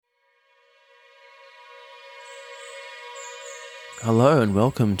Hello and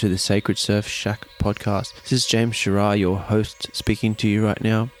welcome to the Sacred Surf Shack podcast. This is James Shirar, your host, speaking to you right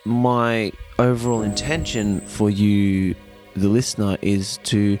now. My overall intention for you, the listener, is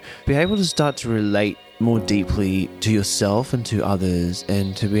to be able to start to relate more deeply to yourself and to others,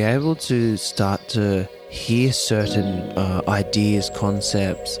 and to be able to start to hear certain ideas,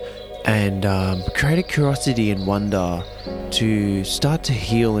 concepts, and create a curiosity and wonder to start to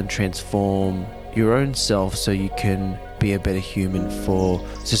heal and transform your own self so you can be a better human for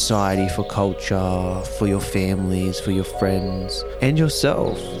society, for culture, for your families, for your friends, and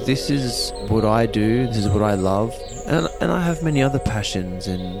yourself. This is what I do, this is what I love, and I have many other passions,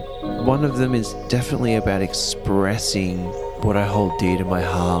 and one of them is definitely about expressing what I hold dear to my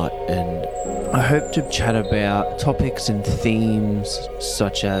heart. And I hope to chat about topics and themes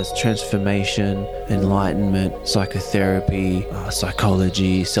such as transformation, enlightenment, psychotherapy,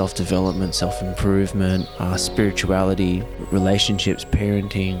 psychology, self-development, self-improvement, spirituality, relationships,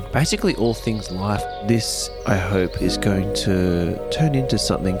 parenting, basically all things life. This, I hope, is going to turn into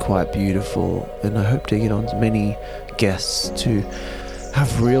something quite beautiful, and I hope to get on to many guests to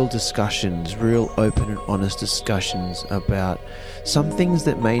have real discussions, real open and honest discussions about some things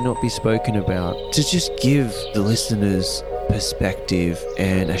that may not be spoken about, to just give the listeners perspective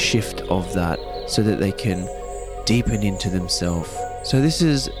and a shift of that so that they can deepen into themselves. So this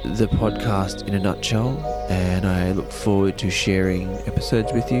is the podcast in a nutshell, and I look forward to sharing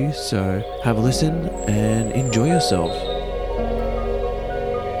episodes with you. So have a listen and enjoy yourself.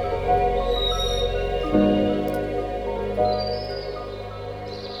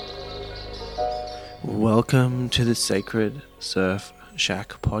 Welcome to the Sacred Surf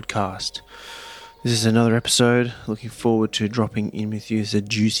Shack podcast. This is another episode. Looking forward to dropping in with you. It's a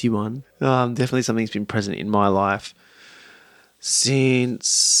juicy one. Definitely something that's been present in my life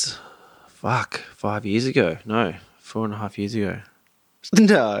since 5 years ago. No, 4.5 years ago.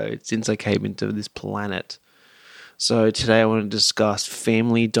 No, since I came into this planet. So today I want to discuss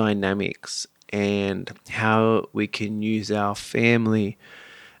family dynamics and how we can use our family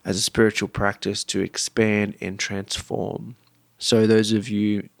as a spiritual practice to expand and transform. So those of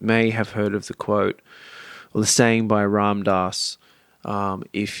you may have heard of the quote or the saying by Ram Dass,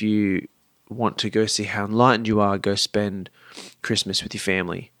 if you want to go see how enlightened you are, go spend Christmas with your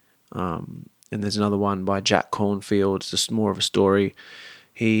family. And there's another one by Jack Cornfield. It's just more of a story.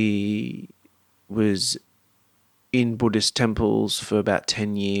 He was in Buddhist temples for about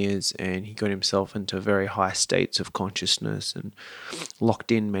 10 years, and he got himself into very high states of consciousness and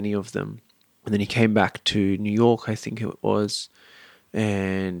locked in many of them. And then he came back to New York, I think it was,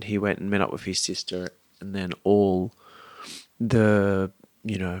 and he went and met up with his sister, and then all the,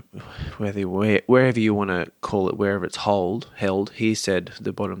 wherever you want to call it, wherever it's held, he said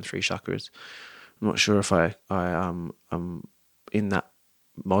the bottom three chakras. I'm not sure if I'm in that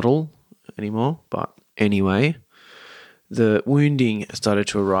model anymore, but anyway, the wounding started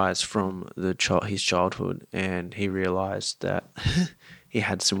to arise from his childhood, and he realized that he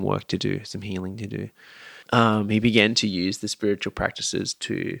had some work to do, some healing to do. He began to use the spiritual practices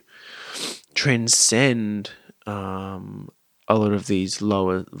to transcend a lot of these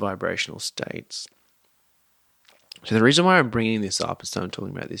lower vibrational states. So the reason why I'm bringing this up and I'm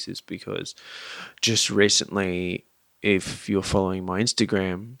talking about this is because just recently, if you're following my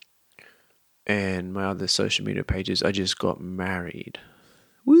Instagram and my other social media pages, I just got married.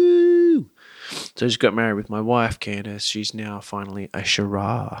 Woo! So I just got married with my wife, Candace. She's now finally a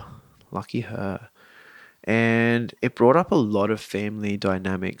Shirar. Lucky her. And it brought up a lot of family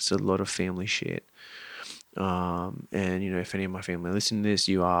dynamics, a lot of family shit. And, if any of my family listen to this,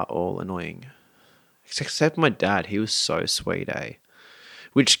 you are all annoying. Except my dad. He was so sweet, eh?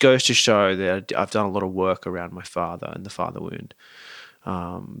 Which goes to show that I've done a lot of work around my father and the father wound.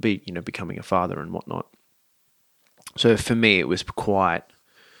 Becoming a father and whatnot. So for me, it was quite,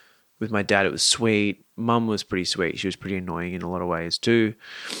 with my dad, it was sweet. Mum was pretty sweet. She was pretty annoying in a lot of ways too.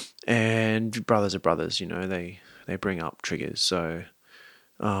 And brothers are brothers, they bring up triggers. So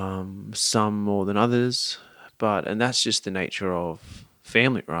some more than others, and that's just the nature of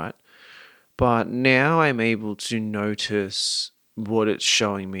family, right? But now I'm able to notice what it's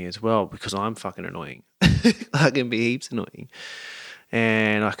showing me as well, because I'm fucking annoying. I can be heaps annoying.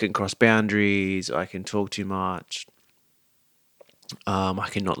 And I can cross boundaries, I can talk too much, I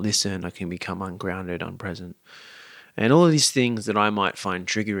can not listen, I can become ungrounded, unpresent. And all of these things that I might find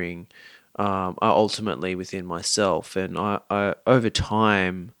triggering are ultimately within myself. And I over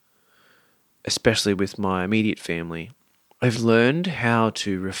time, especially with my immediate family, I've learned how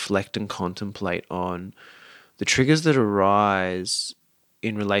to reflect and contemplate on the triggers that arise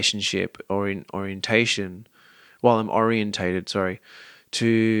in relationship or in orientation while I'm orientated,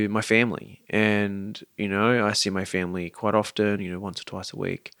 to my family. And, I see my family quite often, once or twice a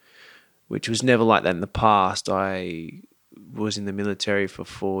week, which was never like that in the past. I was in the military for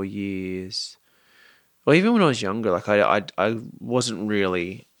 4 years. Well, even when I was younger, like I wasn't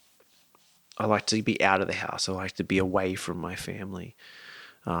really. I like to be out of the house. I like to be away from my family,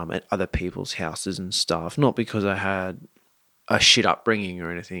 at other people's houses and stuff. Not because I had a shit upbringing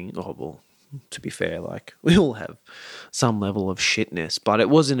or anything. Oh well, to be fair, like we all have some level of shitness, but it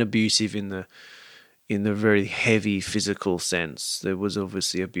wasn't abusive in the very heavy physical sense. There was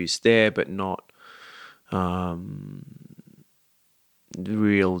obviously abuse there, but not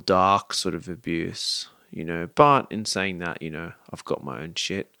real dark sort of abuse, But in saying that, I've got my own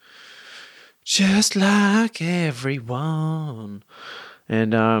shit, just like everyone.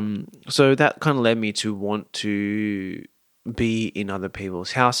 And so that kind of led me to want to be in other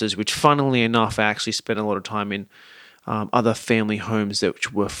people's houses, which funnily enough, I actually spent a lot of time in other family homes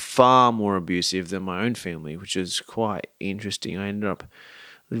that were far more abusive than my own family, which is quite interesting. I ended up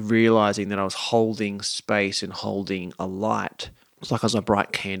realizing that I was holding space and holding a light. It's like I was a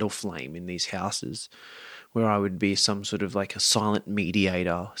bright candle flame in these houses where I would be some sort of like a silent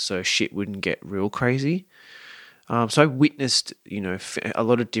mediator so shit wouldn't get real crazy. So I witnessed, a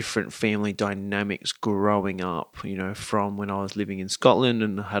lot of different family dynamics growing up, from when I was living in Scotland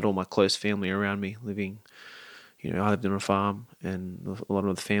and had all my close family around me living. I lived on a farm, and a lot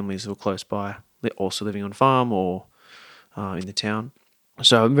of the families were close by, also living on a farm or in the town.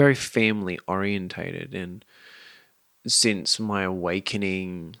 So I'm very family orientated, and since my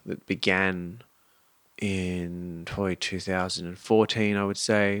awakening that began in probably 2014, I would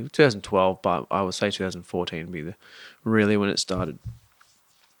say 2012, but I would say 2014 would be really when it started.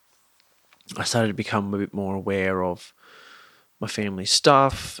 I started to become a bit more aware of my family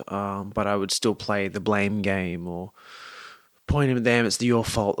stuff, but I would still play the blame game or pointing at them, it's your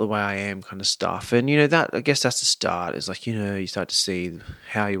fault the way I am kind of stuff. And, that, I guess that's the start. It's like, you start to see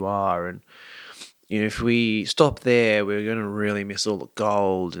how you are. And, if we stop there, we're going to really miss all the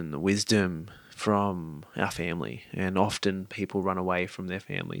gold and the wisdom from our family. And often people run away from their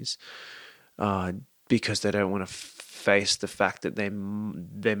families because they don't want to face the fact that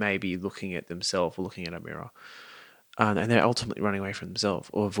they may be looking at themselves or looking at a mirror. And they're ultimately running away from themselves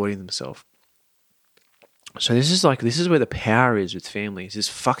or avoiding themselves. So this is where the power is with families, is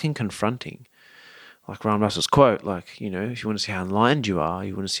fucking confronting. Like Ron Russell's quote, if you want to see how enlightened you are,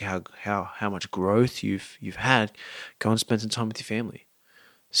 you want to see how much growth you've had, go and spend some time with your family.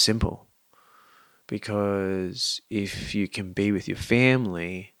 Simple. Because if you can be with your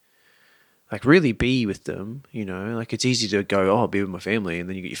family, really be with them, it's easy to go, I'll be with my family, and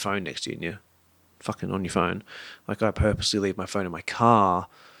then you get your phone next to you and you're fucking on your phone. I purposely leave my phone in my car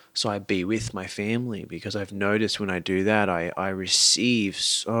so I be with my family, because I've noticed when I do that, I receive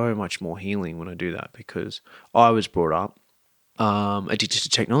so much more healing when I do that, because I was brought up addicted to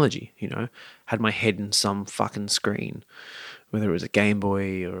technology, had my head in some fucking screen, whether it was a Game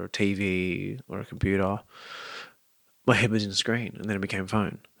Boy or a TV or a computer. My head was in the screen, and then it became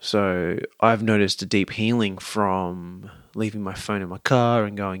phone. So I've noticed a deep healing from leaving my phone in my car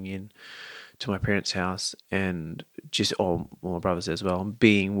and going in to my parents' house, and just all my brothers as well,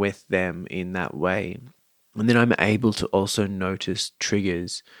 being with them in that way. And then I'm able to also notice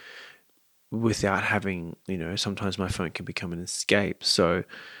triggers without having, sometimes my phone can become an escape. So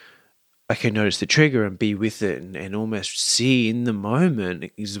I can notice the trigger and be with it and almost see in the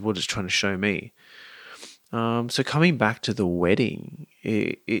moment is what it's trying to show me. So coming back to the wedding,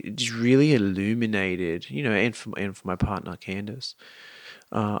 it really illuminated, and for my partner Candace,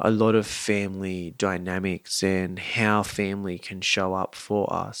 a lot of family dynamics and how family can show up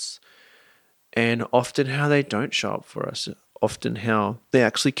for us, and often how they don't show up for us, often how they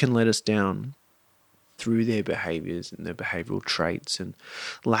actually can let us down through their behaviors and their behavioral traits and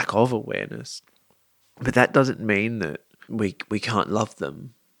lack of awareness. But that doesn't mean that we can't love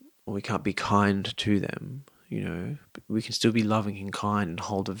them or we can't be kind to them. But we can still be loving and kind and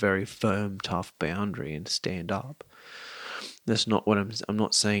hold a very firm, tough boundary and stand up. That's not what I'm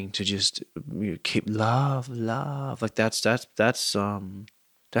not saying to just keep love. Like that's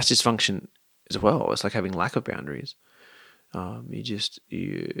dysfunction as well. It's like having lack of boundaries. You're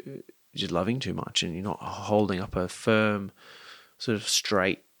just loving too much, and you're not holding up a firm, sort of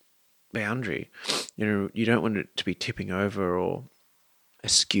straight boundary. You don't want it to be tipping over or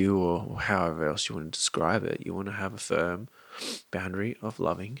askew or however else you want to describe it. You want to have a firm boundary of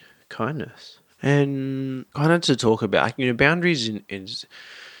loving kindness. And kind of to talk about, boundaries is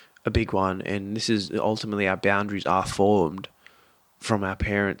a big one, and this is ultimately our boundaries are formed from our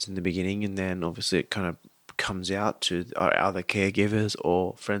parents in the beginning, and then obviously it kind of comes out to our other caregivers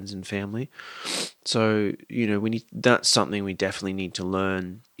or friends and family. So, that's something we definitely need to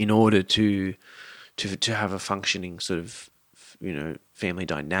learn in order to have a functioning sort of, family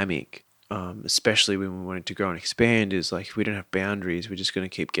dynamic. Especially when we want it to grow and expand, is like, if we don't have boundaries, we're just going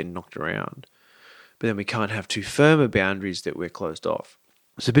to keep getting knocked around. But then we can't have too firm boundaries that we're closed off.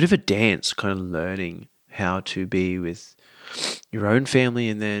 It's a bit of a dance, kind of learning how to be with your own family,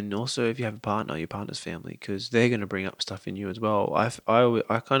 and then also if you have a partner, your partner's family, because they're going to bring up stuff in you as well.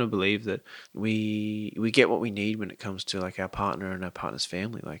 I kind of believe that we get what we need when it comes to like our partner and our partner's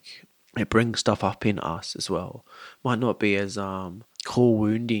family. Like, it brings stuff up in us as well. Might not be as core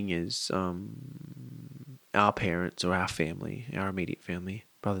wounding as our parents or our family, our immediate family,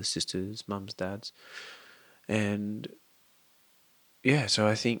 brothers, sisters, mums, dads, and yeah, so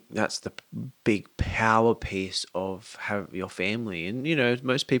I think that's the big power piece of have your family. And,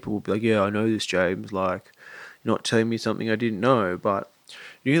 most people will be like, yeah, I know this, James, like, you're not telling me something I didn't know. But,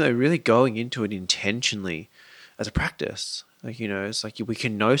 really going into it intentionally as a practice. Like, it's like we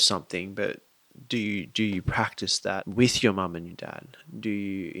can know something, but do you practice that with your mum and your dad? Do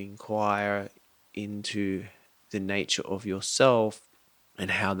you inquire into the nature of yourself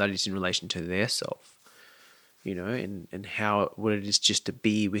and how that is in relation to their self? And what it is just to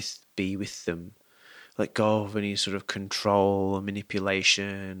be with them. Let go of any sort of control or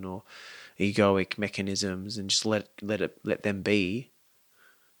manipulation or egoic mechanisms, and just let them be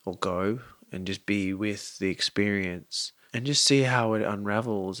or go, and just be with the experience, and just see how it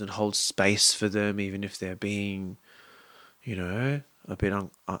unravels, and hold space for them, even if they're being, a bit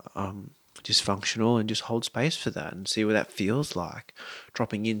dysfunctional, and just hold space for that and see what that feels like,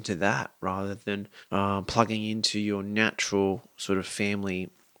 dropping into that rather than plugging into your natural sort of family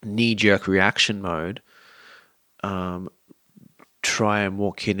knee-jerk reaction mode. Try and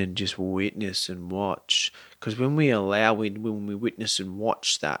walk in and just witness and watch, because when we witness and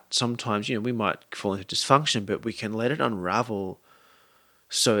watch that, sometimes we might fall into dysfunction, but we can let it unravel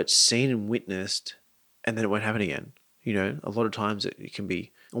so it's seen and witnessed, and then it won't happen again. A lot of times it can be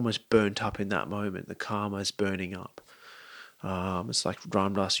almost burnt up in that moment. The karma is burning up. It's like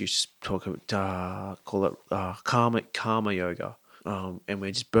Ram Dass used to talk about, call it karma yoga. And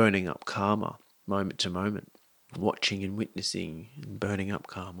we're just burning up karma moment to moment, watching and witnessing and burning up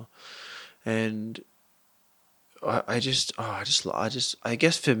karma. And I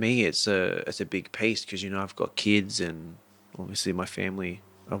guess for me it's a big piece, because I've got kids and obviously my family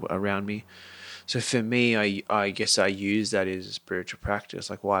around me. So for me, I guess I use that as a spiritual practice.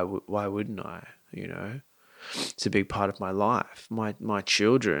 Like, why wouldn't I? It's a big part of my life. My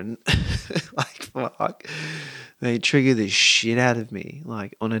children, like, fuck, they trigger the shit out of me,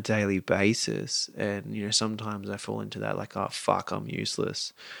 like, on a daily basis. And sometimes I fall into that, like, oh fuck, I'm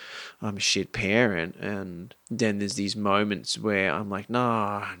useless, I'm a shit parent. And then there's these moments where I'm like,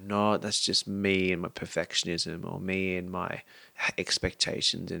 no, that's just me and my perfectionism, or me and my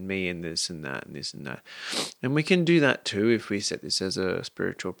expectations, and me and this and that and this and that. And we can do that too if we set this as a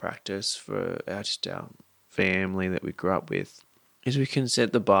spiritual practice for our family that we grew up with, is we can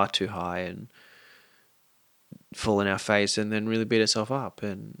set the bar too high and fall in our face and then really beat ourselves up.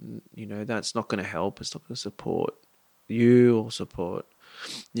 And that's not going to help. It's not going to support you or support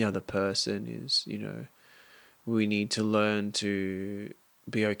the other person. Is we need to learn to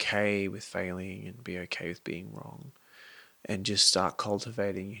be okay with failing and be okay with being wrong, and just start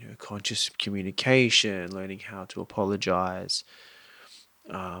cultivating conscious communication, learning how to apologize,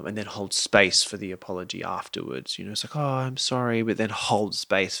 and then hold space for the apology afterwards. It's like, oh, I'm sorry, but then hold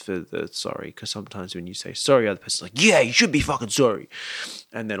space for the sorry, because sometimes when you say sorry, the other person's like, yeah, you should be fucking sorry,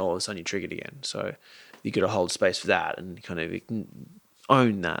 and then all of a sudden you're triggered again. So you got to hold space for that and kind of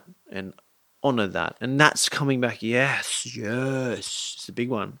own that and honor that. And that's coming back. Yes, it's a big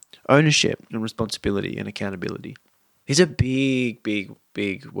one. Ownership and responsibility and accountability. These are big, big,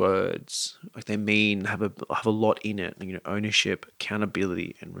 big words. Like, they have a lot in it. Ownership,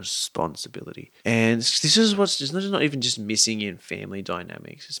 accountability, and responsibility. And this is not even just missing in family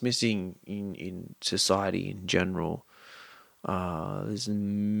dynamics. It's missing in society in general. There's a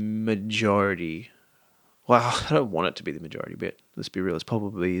majority. Well, I don't want it to be the majority, but let's be real, it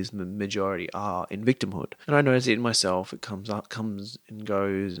probably is the majority are in victimhood. And I notice it in myself. It comes and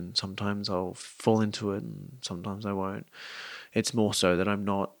goes, and sometimes I'll fall into it and sometimes I won't. It's more so that I'm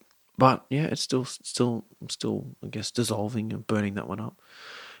not. But yeah, it's still I'm still, I guess, dissolving and burning that one up.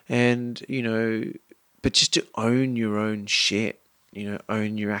 And, but just to own your own shit.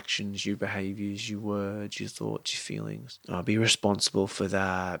 Own your actions, your behaviors, your words, your thoughts, your feelings. Be responsible for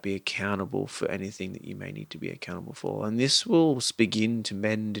that. Be accountable for anything that you may need to be accountable for. And this will begin to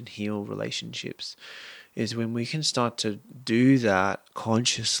mend and heal relationships is when we can start to do that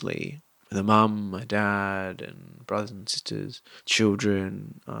consciously. The mum, my dad, and brothers and sisters,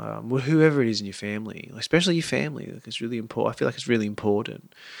 children, whoever it is in your family, especially your family, like it's really important. I feel like it's really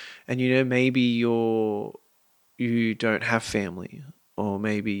important. And maybe you don't have family, or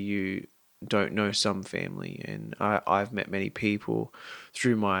maybe you don't know some family. And I've met many people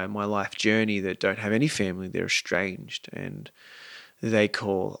through my life journey that don't have any family. They're estranged, and they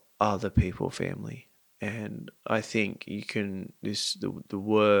call other people family. And I think the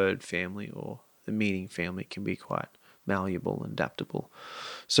word family, or the meaning family, can be quite malleable and adaptable.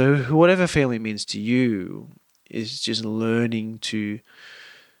 So whatever family means to you is just learning to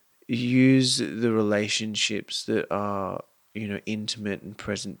use the relationships that are, intimate and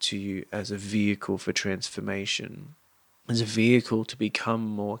present to you as a vehicle for transformation, as a vehicle to become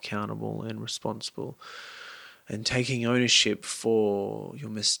more accountable and responsible, and taking ownership for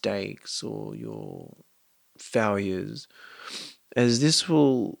your mistakes or your failures, as this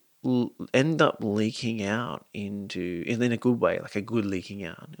will end up leaking out into, in a good way, like a good leaking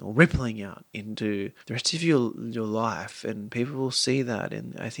out or rippling out into the rest of your life, and people will see that.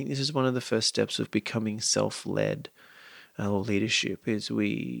 And I think this is one of the first steps of becoming self-led or leadership, is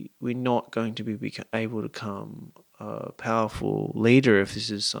we're not going to be able to become a powerful leader if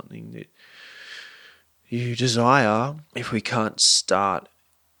this is something that you desire, if we can't start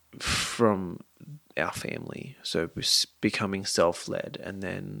from our family. So becoming self-led, and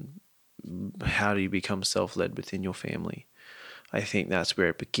then how do you become self-led within your family? I think that's where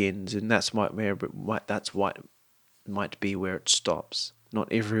it begins, and that's what might be where it stops.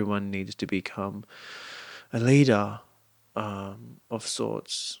 Not everyone needs to become a leader of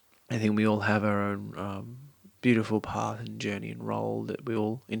sorts. I think we all have our own beautiful path and journey and role that we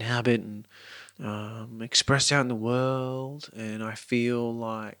all inhabit and express out in the world. And I feel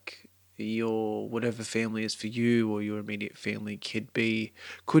like your whatever family is for you, or your immediate family, could be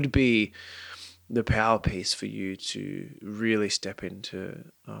the power piece for you to really step into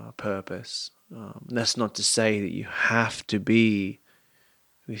purpose. That's not to say that you have to be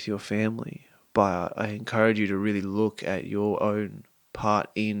with your family, but I encourage you to really look at your own part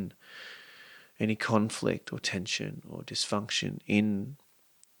in any conflict or tension or dysfunction in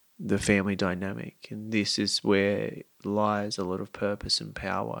the family dynamic. And this is where lies a lot of purpose and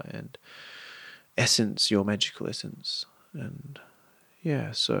power and essence, your magical essence. And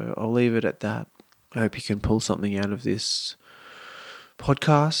yeah, so I'll leave it at that. I hope you can pull something out of this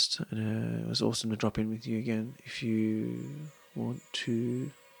podcast. And it was awesome to drop in with you again. If you want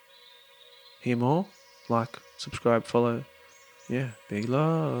to hear more, like, subscribe, follow. Yeah, big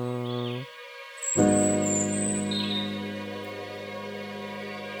love.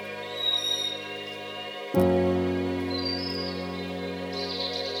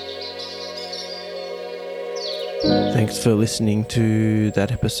 Thanks for listening to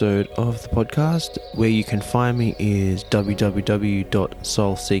that episode of the podcast. Where you can find me is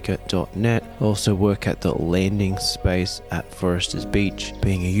www.soulseeker.net. I also work at the landing space at Foresters Beach,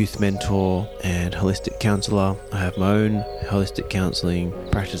 being a youth mentor and holistic counsellor. I have my own holistic counselling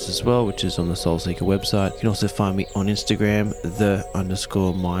practice as well, which is on the Soul Seeker website. You can also find me on Instagram,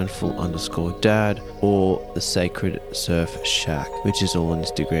 the_mindful_dad, or the Sacred Surf Shack, which is all on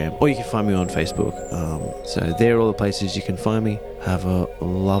Instagram. Or you can find me on Facebook. So they're all the places you can find me. Have a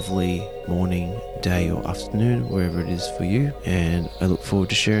lovely morning, day, or afternoon, wherever it is for you. And I look forward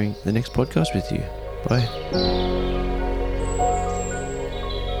to sharing the next podcast with you. Bye.